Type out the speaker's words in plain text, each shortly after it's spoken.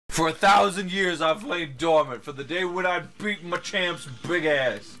For 1,000 years I've lain dormant for the day when I beat Machamp's big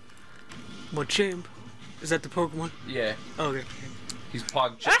ass. Machamp? Is that the Pokemon? Yeah. Oh, okay. He's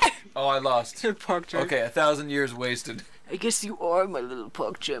Pogchamp. Oh, I lost. Pogchamp. Okay, 1,000 years wasted. I guess you are my little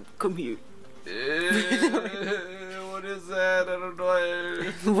Pogchamp. Come here. What is that? I don't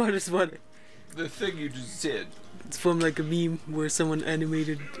know. What is what? The thing you just said. It's from like a meme where someone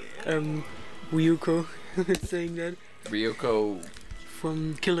animated Ryuko saying that. Ryuko.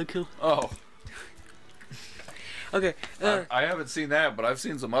 From Kill la Kill. Oh. Okay. I haven't seen that, but I've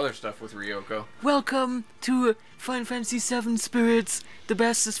seen some other stuff with Ryuko. Welcome to Final Fantasy VII Spirits, the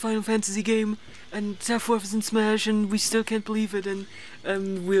bestest Final Fantasy game, and Sephiroth is in Smash, and we still can't believe it.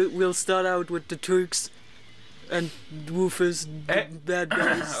 And we'll start out with the Turks and Woofers, bad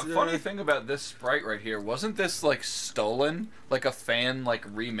guys. Funny thing about this sprite right here, wasn't this like stolen? Like a fan like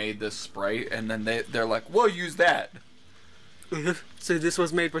remade this sprite, and then they're like, "We'll use that." So this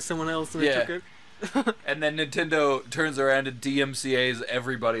was made by someone else, and they took it. And then Nintendo turns around and DMCA's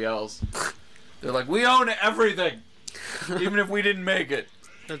everybody else. They're like, we own everything, even if we didn't make it.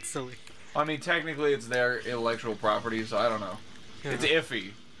 That's silly. I mean, technically it's their intellectual property, so I don't know. Yeah. It's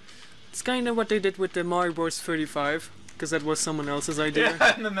iffy. It's kind of what they did with the Mario Bros. 35, because that was someone else's idea.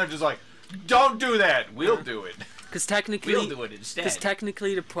 Yeah, and then they're just like, don't do that, we'll do it. Because technically, we'll do it instead. Because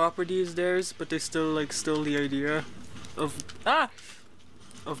technically the property is theirs, but they still like stole the idea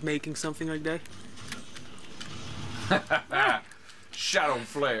of making something like that. Shadow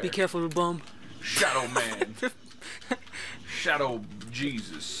Flare. Be careful with bomb. Shadow Man. Shadow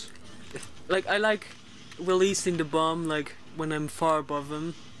Jesus. Like, I like releasing the bomb like when I'm far above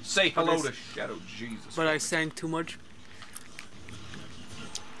him. Say hello to Shadow Jesus. But I sank too much.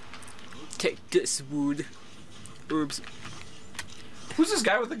 Take this wood. Oops. Who's this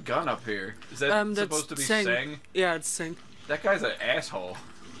guy with a gun up here? Is that supposed to be Sang? Yeah, it's Sang. That guy's an asshole.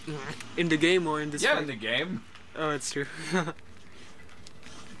 In the game or in this Yeah, fight? in the game. Oh, it's true.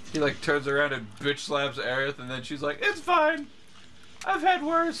 He like turns around and bitch slaps Aerith, and then she's like, "It's fine. I've had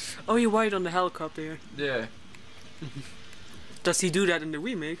worse." Oh, you're right on the helicopter. Yeah. Does he do that in the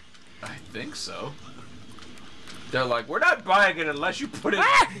remake? I think so. They're like, "We're not buying it unless you put in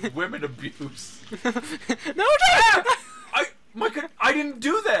women abuse." No, I didn't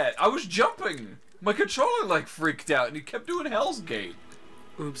do that. I was jumping. My controller like freaked out, and he kept doing Hell's Gate.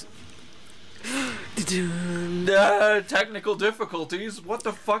 Oops. Technical difficulties. What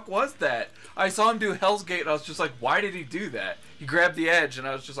the fuck was that? I saw him do Hell's Gate, and I was just like, why did he do that? He grabbed the edge, and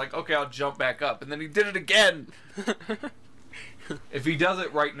I was just like, okay, I'll jump back up. And then he did it again. If he does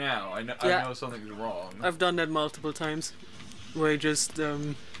it right now, I know something's wrong. I've done that multiple times. Where I just,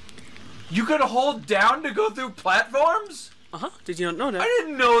 You could hold down to go through platforms? Uh-huh. Did you not know that? I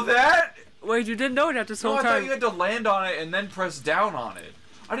didn't know that! Wait, you didn't know that this whole I time? thought you had to land on it and then press down on it.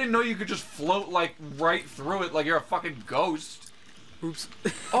 I didn't know you could just float, like, right through it like you're a fucking ghost. Oops.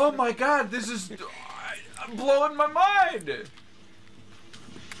 Oh my god, this is... I'm blowing my mind!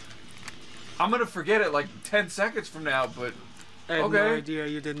 I'm gonna forget it, like, 10 seconds from now, but... I had no idea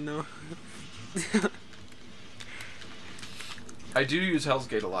you didn't know. I do use Hell's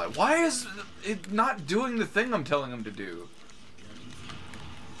Gate a lot. Why is it not doing the thing I'm telling him to do?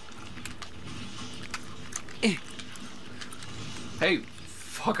 Hey,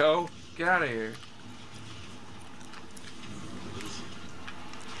 fucko, get out of here.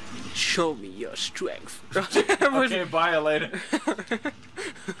 Show me your strength. Okay, bye later.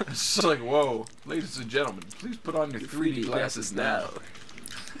 It's just like, whoa, ladies and gentlemen, please put on your 3D glasses now.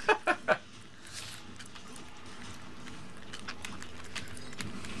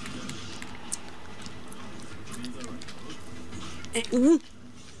 No, no,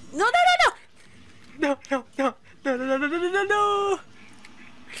 no, no! No, no, no, no, no, no, no, no, no, no!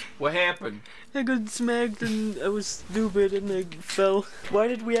 What happened? I got smacked and I was stupid and I fell. Why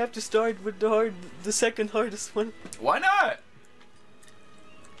did we have to start with the second hardest one? Why not?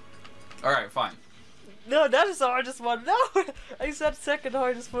 Alright, fine. No, that is the hardest one. No! I said second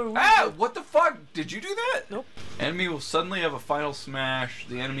hardest one. Ah! What the fuck? Did you do that? Nope. Enemy will suddenly have a final smash.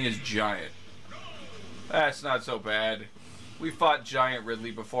 The enemy is giant. That's not so bad. We fought Giant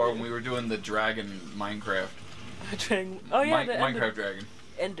Ridley before when we were doing the dragon Minecraft. Dragon. Oh yeah, the Minecraft dragon.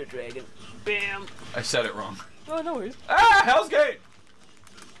 Ender Dragon. Bam! I said it wrong. Oh, no worries. Ah! Hell's Gate!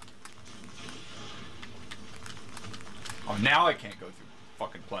 Oh, now I can't go through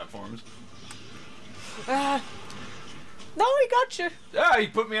fucking platforms. Ah! No, he got you! Ah, he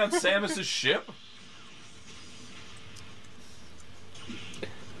put me on Samus's ship?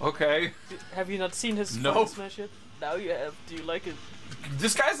 Okay. Have you not seen his Nope. smash yet? Now you have. Do you like it?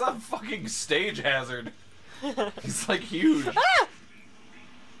 This guy's a fucking stage hazard. He's like huge. Ah!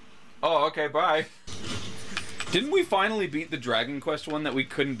 Oh, okay, bye. Didn't we finally beat the Dragon Quest one that we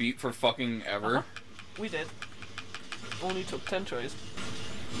couldn't beat for fucking ever? We did. Only took 10 tries.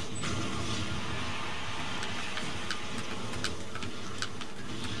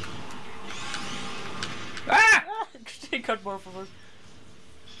 Ah! He cut more from us.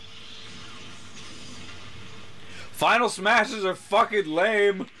 Final smashes are fucking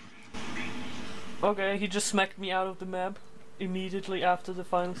lame. Okay, he just smacked me out of the map immediately after the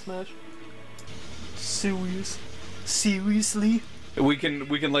final smash. Seriously? We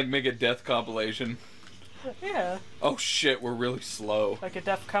can like make a death compilation. Yeah. Oh shit, we're really slow. Like a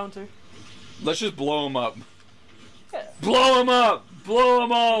death counter. Let's just blow him up. Yeah. Blow him up! Blow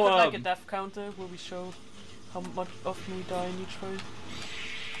them all Put up! like a death counter where we show how much often we die in each fight.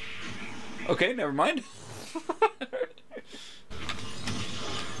 Okay, never mind.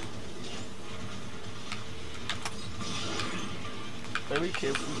 Very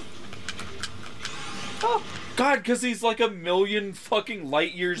careful. Oh! God, because he's like 1,000,000 fucking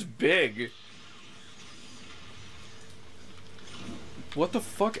light years big. What the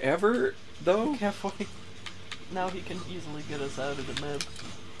fuck ever, though? Careful. Now he can easily get us out of the map.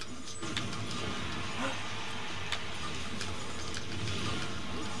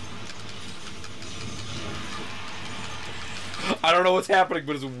 I don't know what's happening,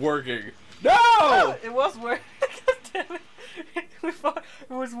 but it's working. No! Oh, it was working. God damn it. We thought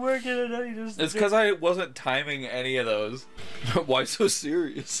it was working and then he just... It's because I wasn't timing any of those. Why so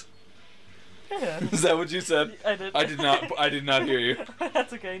serious? Yeah. Is that what you said? I did. I did not hear you.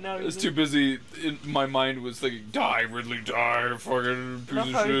 That's okay, now I was too busy. My mind was thinking, die, Ridley, die, fucking piece Not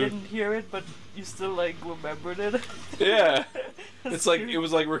of how you shit. didn't hear it, but you still like remembered it. Yeah. It's like, it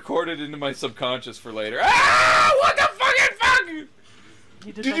was like recorded into my subconscious for later. Ah! What the fucking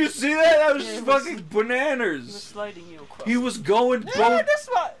fuck? Did you see that? That was Yeah, just he was- fucking He was bananas. sliding you across. He was going Yeah, this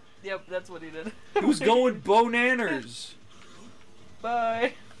one! Yep, that's what he did. He was going bonanners.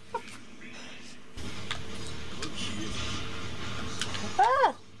 Bye.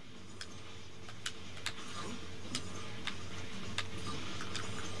 Ah!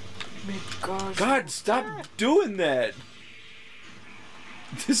 God, stop doing that.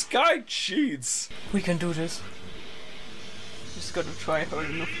 This guy cheats. We can do this. Just gotta try hard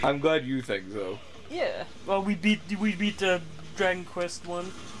enough. I'm glad you think so. Yeah. Well, we beat the Dragon Quest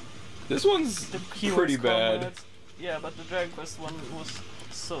one. This one's The Heroes pretty bad. Comrades. Yeah, but the Dragon Quest one was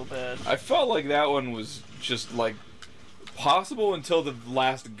so bad. I felt like that one was just like possible until the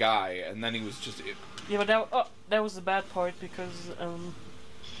last guy, and then he was just. Yeah, but that was the bad part because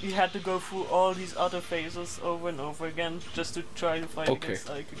you had to go through all these other phases over and over again just to try to fight against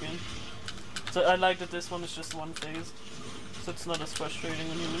Ike again. So I like that this one is just one phase, so it's not as frustrating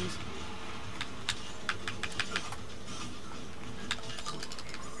when you lose.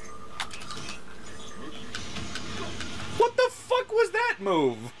 What the fuck was that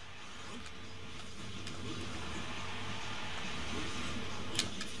move?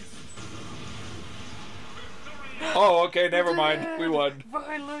 Oh, okay, never mind. We won.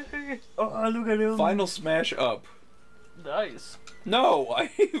 Finally! Oh, look at him. Final smash up. Nice. No, I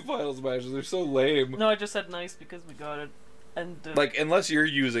hate final smashes. They're so lame. No, I just said nice because we got it. And Like, unless you're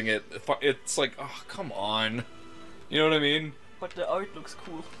using it, it's like, oh, come on. You know what I mean? but the art looks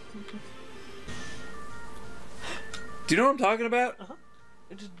cool. Do you know what I'm talking about?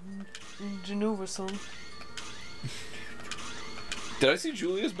 It's Genova song. Did I see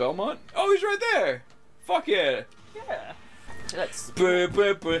Julius Belmont? Oh, he's right there! Fuck yeah! Yeah. That's.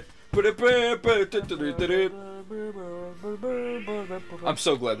 I'm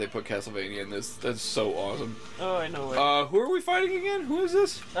so glad they put Castlevania in this. That's so awesome. Oh, I know it. Who are we fighting again? Who is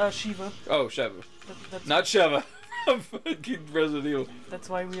this? Shiva. Oh, Sheva. That's, Not Sheva. I'm fucking Resident Evil. that's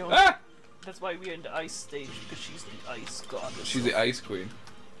why we are. Ah! That's why we're in the ice stage because she's the ice goddess. She's the Ice Queen.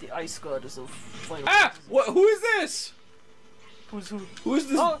 the ice goddess of Final Ah! Fantasy. What? Who is this? Who's who? Who is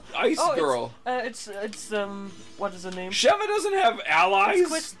this ice girl? It's what is her name? Sheva doesn't have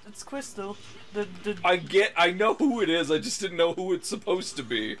allies. It's Crystal. I know who it is. I just didn't know who it's supposed to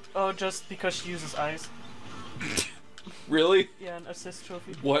be. Oh, just because she uses ice. Really? Yeah, an assist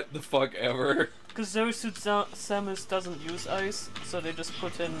trophy. What the fuck ever? Because Samus doesn't use ice, so they just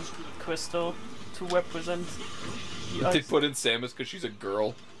put in Crystal to represent the They ice. put in Samus because she's a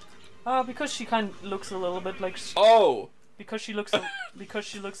girl. Because she kind of looks a little bit like. Oh! Because she looks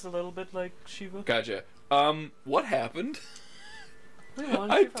a little bit like Shiva. Gotcha. What happened?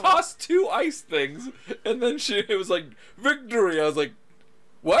 I Shiva. tossed 2 ice things, and then it was like, victory! I was like,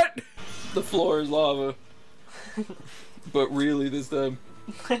 what? The floor is lava. But really, this time.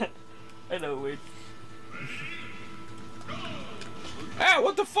 I know, wait. Ah,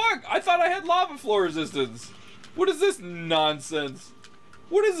 what the fuck? I thought I had lava floor resistance. What is this nonsense?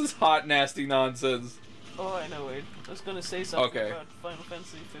 What is this hot, nasty nonsense? Oh, I know, wait. I was gonna say something Okay. about Final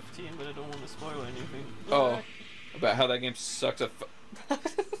Fantasy 15, but I don't want to spoil anything. Oh, about how that game sucks.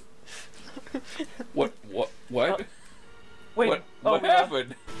 What? Wait. What Oh, yeah.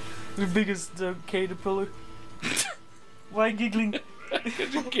 happened? The biggest caterpillar. Why giggling?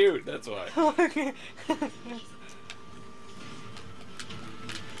 Because you're cute, that's why. Okay.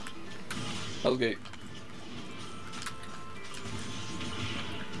 Okay.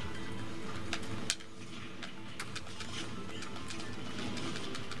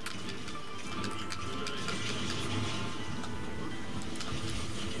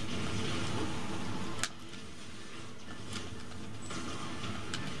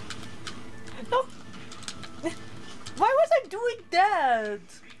 No. Why was I doing that?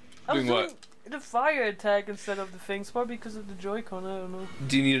 I was Doing what? doing the fire attack instead of the things, probably because of the Joy-Con, I don't know.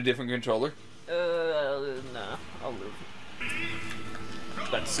 Do you need a different controller? Nah, I'll live.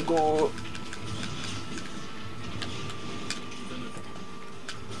 Let's go.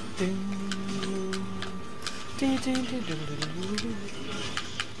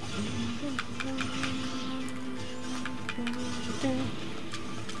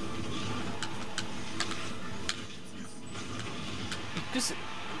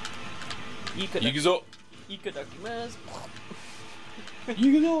 Ikuzo. Ikadakimasu.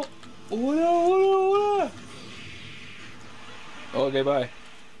 Ikuzo. Ola. Okay, bye.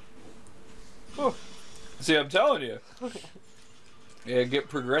 Oh. See, I'm telling you. Yeah, get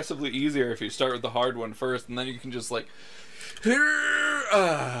progressively easier if you start with the hard one first, and then you can just like.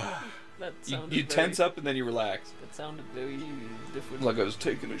 That sounded You tense very, up and then you relax. That sounded very different. Like I was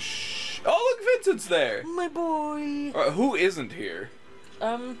taking a Oh, look, Vincent's there. My boy. Who isn't here?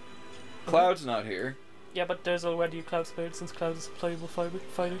 Cloud's not here. Yeah, but there's already a Cloud Spirit since Cloud is a playable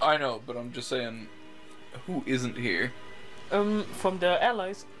fighter. I know, but I'm just saying, who isn't here? From the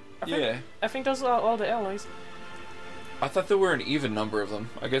allies. I think those are all the allies. I thought there were an even number of them.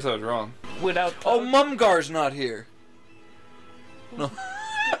 I guess I was wrong. Without Oh, Cloud. Mumgar's not here. No.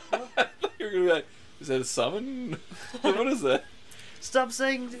 I thought you were gonna be like, is that a summon? What is that? Stop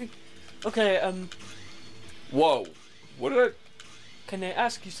saying. Okay. Whoa. What did I? Can I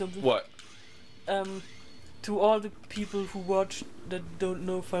ask you something? What? To all the people who watch that don't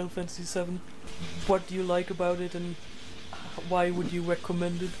know Final Fantasy VII, what do you like about it and why would you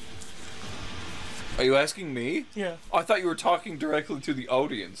recommend it? Are you asking me? Yeah. I thought you were talking directly to the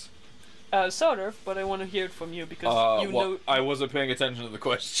audience. Sort of, but I want to hear it from you because you know. I wasn't paying attention to the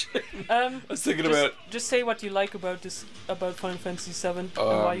question. I was thinking just, about. Just say what you like about about Final Fantasy VII, and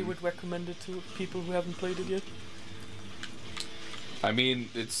why you would recommend it to people who haven't played it yet. I mean,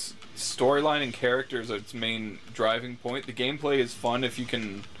 it's storyline and characters are its main driving point. The gameplay is fun if you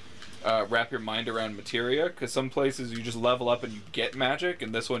can wrap your mind around materia, because some places you just level up and you get magic,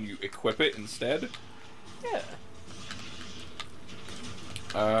 and this one you equip it instead. Yeah.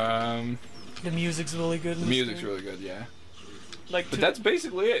 The music's really good. The music's really good, yeah. Like, but that's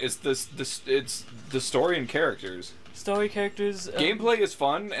basically it. It's the story and characters. Story, characters. Gameplay is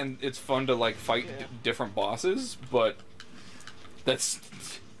fun, and it's fun to like fight different bosses, but that's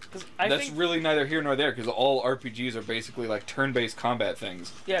think, really neither here nor there, because all RPGs are basically like turn-based combat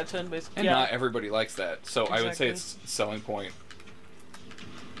things. Yeah, turn-based. And not everybody likes that, so I would say it's selling point.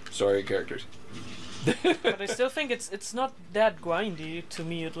 Story and characters. But I still think it's not that grindy, to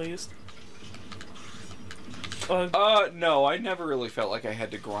me at least. No, I never really felt like I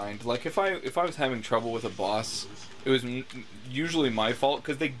had to grind. Like if I was having trouble with a boss, it was usually my fault,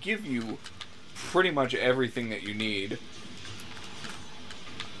 because they give you pretty much everything that you need.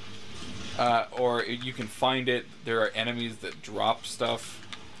 Or you can find it. There are enemies that drop stuff.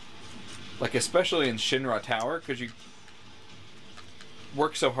 Like especially in Shinra Tower, because you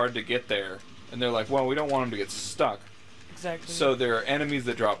work so hard to get there, and they're like, well, we don't want them to get stuck. Exactly. So there are enemies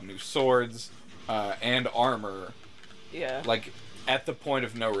that drop new swords and armor. Yeah. Like at the point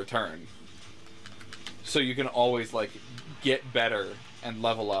of no return. So you can always like get better and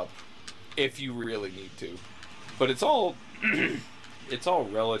level up if you really need to. But it's all it's all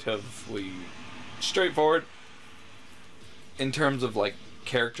relatively straightforward in terms of like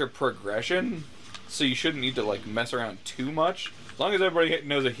character progression. So you shouldn't need to like mess around too much. As long as everybody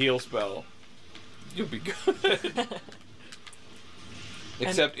knows a heal spell, you'll be good.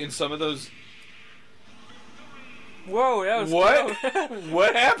 Except in some of those. Whoa, that was what?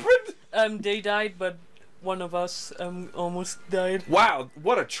 What happened? They died, but one of us almost died. Wow,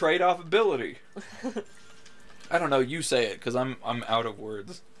 what a trade-off ability. I don't know. You say it, because I'm out of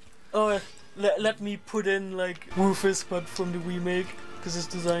words. Oh, let me put in like Rufus, but from the remake. because his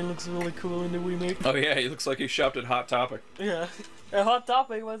design looks really cool in the remake. Oh yeah, he looks like he shopped at Hot Topic. Yeah, a Hot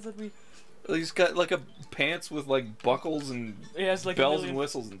Topic was that we. He's got like a pants with like buckles and He has like bells and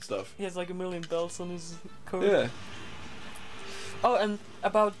whistles and stuff. He has like a million bells on his coat. Yeah. Oh, and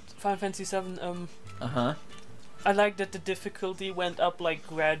about Final Fantasy VII, Uh-huh. I like that the difficulty went up like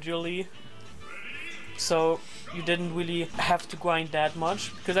gradually. So you didn't really have to grind that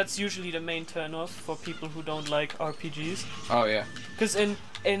much, because that's usually the main turn-off for people who don't like RPGs. Oh yeah. Because in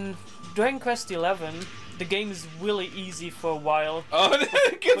Dragon Quest XI, the game is really easy for a while. Oh,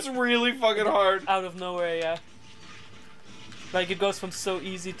 it gets really fucking hard. Out of nowhere, yeah. Like, it goes from so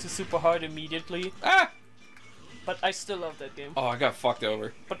easy to super hard immediately. Ah! But I still love that game. Oh, I got fucked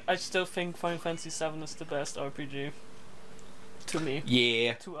over. But I still think Final Fantasy VII is the best RPG. To me.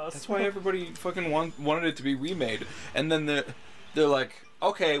 Yeah. To us. That's why everybody fucking wanted it to be remade. And then they're like,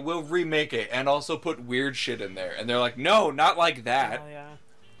 okay, we'll remake it and also put weird shit in there. And they're like, no, not like that. Oh, yeah.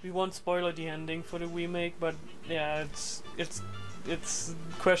 We won't spoil the ending for the remake, but yeah, it's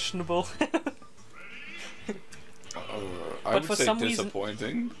questionable. I would for say some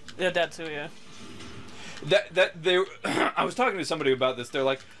disappointing. Yeah, that too, yeah. That they, I was talking to somebody about this. They're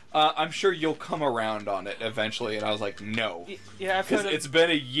like, I'm sure you'll come around on it eventually, and I was like, no, Yeah, I've heard because it's been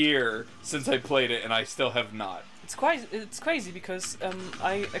a year since I played it, and I still have not. It's crazy because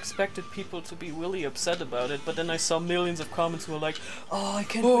I expected people to be really upset about it, but then I saw millions of comments who were like, "Oh, I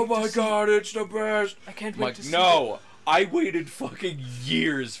can't." Oh wait my to see god, it's the best. I can't I'm wait like, to see. no, I waited fucking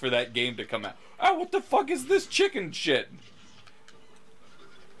years for that game to come out. Oh, what the fuck is this chicken shit?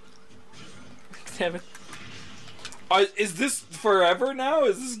 Damn it. Is this forever now?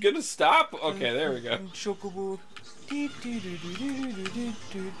 Is this gonna stop? Okay, there we go. Chocobo.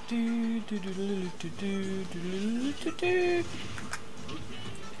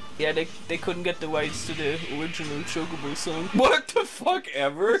 Yeah, they couldn't get the rights to the original Chocobo song. What the fuck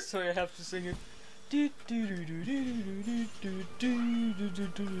ever? So I have to sing it.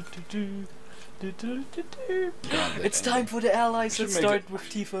 It's time for the allies. Let's start with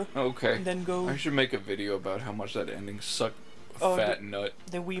Tifa. Okay. And then go I should make a video about how much that ending sucked. Oh, Fat nut.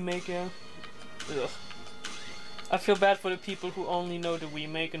 the remake, yeah. Ugh. I feel bad for the people who only know the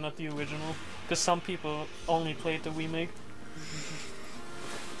remake and not the original. Because some people only played the remake.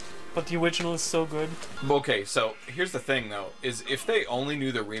 But the original is so good. Okay, so here's the thing though, is if they only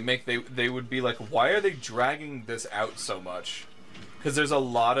knew the remake, they would be like, why are they dragging this out so much? Because there's a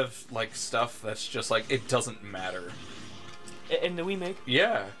lot of like stuff that's just like, it doesn't matter. In the remake?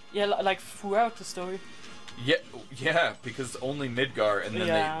 Yeah. Yeah, like throughout the story. Yeah, because only Midgar, and then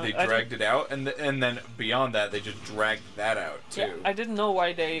Yeah, they dragged it out, and then beyond that, they just dragged that out too. Yeah, I didn't know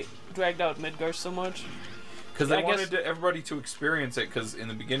why they dragged out Midgar so much. Because they I wanted guess- everybody to experience it, because in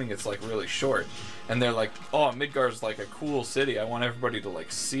the beginning it's like really short. And they're like, oh, Midgar's like a cool city, I want everybody to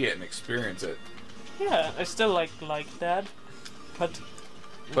like see it and experience it. Yeah, I still like that.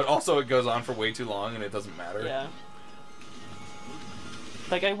 But also it goes on for way too long and it doesn't matter. Yeah.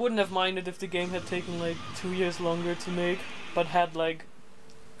 Like, I wouldn't have minded if the game had taken like 2 years longer to make, but had like...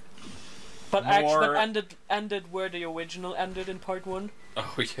 But actually ended where the original ended in part 1.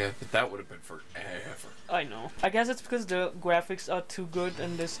 Oh yeah, but that would have been forever. I know. I guess it's because the graphics are too good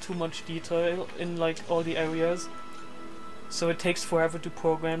and there's too much detail in like all the areas. So it takes forever to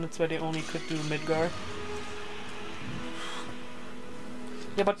program, that's why they only could do Midgar.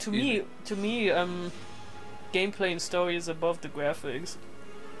 Yeah, but to me, gameplay and story is above the graphics.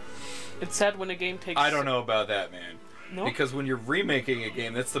 It's sad when a game takes... I don't know about that, man. No? Because when you're remaking a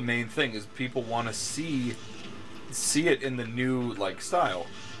game, that's the main thing, is people want to see it in the new like style.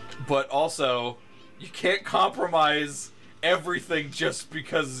 But also, you can't compromise everything just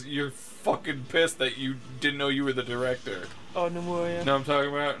because you're fucking pissed that you didn't know you were the director. Oh, Nomura, yeah. Know what I'm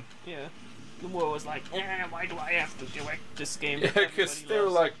talking about? Yeah. Nomura was like, why do I have to direct this game? Yeah, that because everybody they were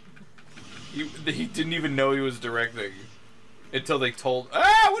loves?" like, he didn't even know he was directing until they told,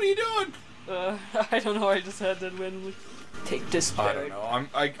 what are you doing? I don't know, I just had that randomly. Take this I bird. don't know.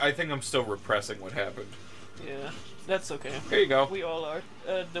 I think I'm still repressing what happened. Yeah, that's okay. Here you go. We all are.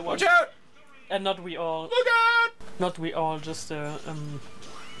 The one, Watch out! and not we all. Look out! Not we all, just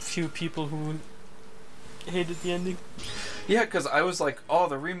few people who hated the ending. Yeah, because I was like, oh,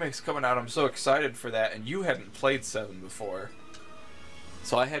 the remake's coming out. I'm so excited for that. And you hadn't played 7 before.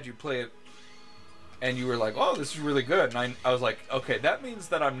 So I had you play it. And you were like, oh, this is really good. And I was like, okay, that means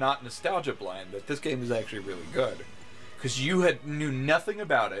that I'm not nostalgia blind. That this game is actually really good. Because you knew nothing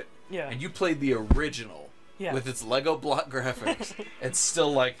about it. Yeah. And you played the original. Yeah. With its Lego block graphics. And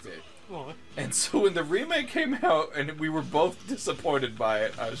still liked it. Oh. And so when the remake came out and we were both disappointed by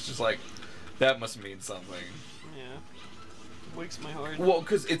it, I was just like, that must mean something. Yeah. breaks my heart. Well,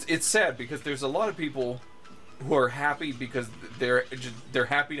 because it's sad because there's a lot of people who are happy because they're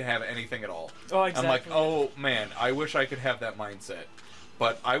happy to have anything at all. Oh, exactly. I'm like, oh man, I wish I could have that mindset,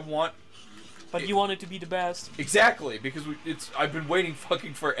 but I want. But you want it to be the best. Exactly, because I've been waiting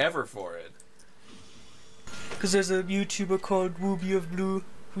fucking forever for it. Because there's a YouTuber called Ruby of Blue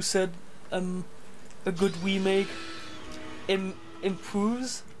who said, a good remake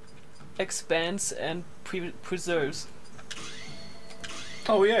improves, expands, and preserves.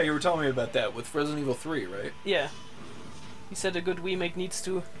 Oh yeah, you were telling me about that with Resident Evil 3, right? Yeah. He said a good remake needs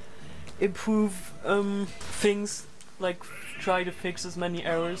to improve things, like try to fix as many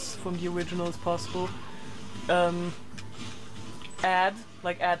errors from the original as possible. Add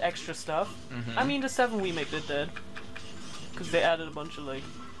extra stuff. Mm-hmm. I mean, the 7 remake did that. Because they added a bunch of, like,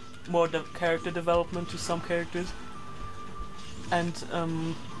 more character development to some characters. And,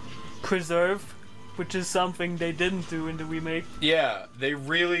 preserve, which is something they didn't do in the remake. Yeah, they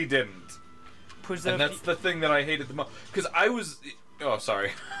really didn't. Preserve. And that's the thing that I hated the most. Because I was... Oh,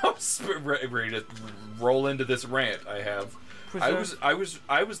 sorry. I was ready to roll into this rant I have. I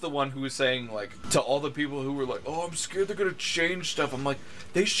was the one who was saying, like, to all the people who were like, oh, I'm scared they're gonna change stuff. I'm like,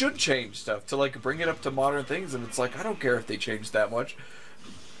 they should change stuff to, like, bring it up to modern things. And it's like, I don't care if they change that much.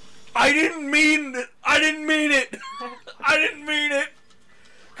 I didn't mean it! I didn't mean it! I didn't mean it!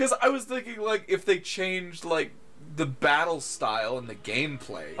 Because I was thinking, like, if they changed, like, the battle style and the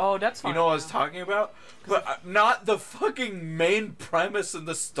gameplay. Oh, that's fine. You know what I was talking about? But not the fucking main premise and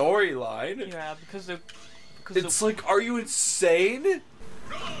the storyline. Yeah, because it's like, are you insane?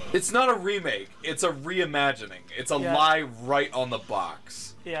 It's not a remake. It's a reimagining. It's a lie right on the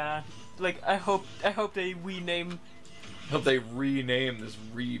box. Yeah, like I hope they rename. Hope they rename this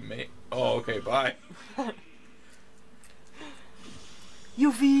remake. Oh, okay. Bye.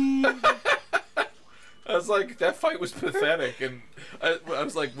 UV. I was like, that fight was pathetic, and I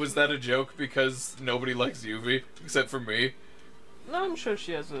was like, was that a joke because nobody likes Yuvi except for me? No, I'm sure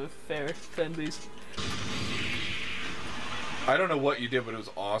she has a fair fan base. I don't know what you did, but it was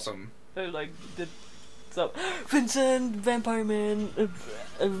awesome. Like, so Vincent, Vampire Man.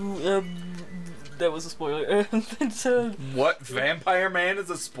 That was a spoiler. Vincent. What? Vampire Man is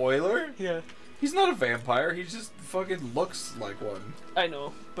a spoiler? Yeah. He's not a vampire. He just fucking looks like one. I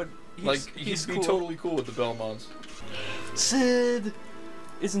know, but he'd be cool. totally cool with the Belmonts. Sid.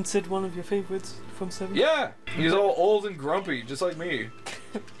 Isn't Sid one of your favorites from 7? Yeah, he's all old and grumpy, just like me.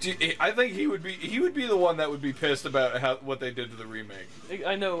 I think he would be the one that would be pissed about what they did to the remake.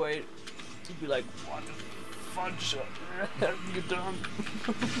 I know, right? He'd be like, what the fudge? You dumb.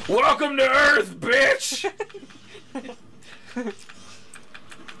 Welcome to Earth, bitch!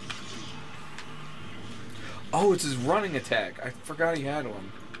 Oh, it's his running attack. I forgot he had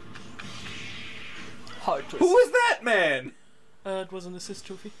one. Hard twist. Who was that man? It was an assist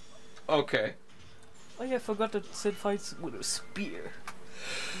trophy. Okay. Oh yeah, I forgot that Sid fights with a spear.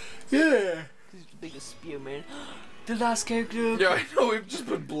 Yeah. He's the biggest spear, man. The last character. Yeah, I know, we've just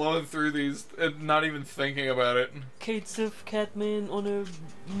been blowing through these and not even thinking about it. Kate Sif Catman on a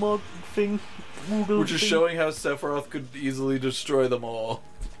mug thing. Moogle We're just thing. showing how Sephiroth could easily destroy them all.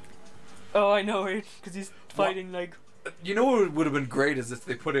 Oh, I know, right? Because he's fighting like... You know what would have been great is if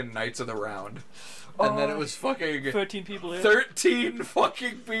they put in Knights of the Round. And then it was fucking 13 people. Yeah. 13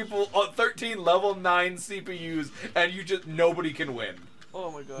 fucking people on 13 level 9 CPUs, and nobody can win. Oh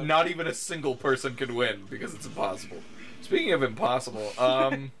my god. Not even a single person can win because it's impossible. Speaking of impossible,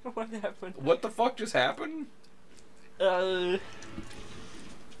 What happened? what the fuck just happened? Don't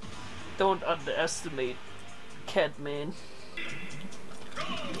underestimate Catman.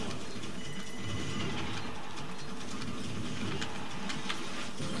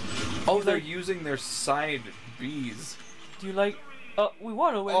 Oh, they're using their side Bs. Do you like... we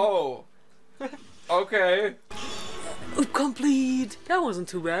won already. Oh. Okay. Complete! That wasn't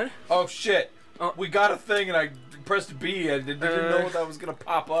too bad. Oh shit. Oh. We got a thing and I pressed B and didn't know that was gonna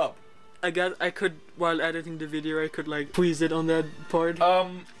pop up. I could, while editing the video, I could like freeze it on that part.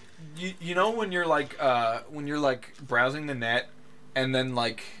 You know when you're like browsing the net and then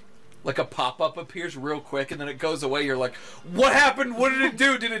like a pop-up appears real quick and then it goes away, you're like, what happened? What did it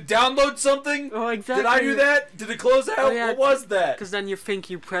do? Did it download something? Oh, exactly. Did I do that? Did it close out? Oh, yeah. What was that? Because then you think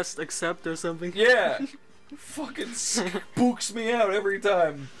you pressed accept or something. Yeah. Fucking spooks me out every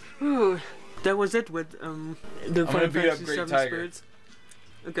time. Ooh, that was it with the Final Fantasy VII Spirits.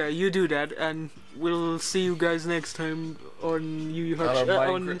 Okay, you do that, and we'll see you guys next time on Yu Yu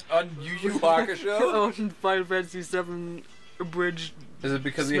Hakusho. On Yu Yu Hakusho? On Final Fantasy VII Abridged. Is it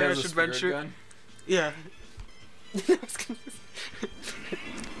because he has a spirit gun? Yeah.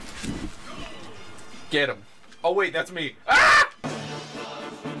 Get him. Oh wait, that's me. Ah!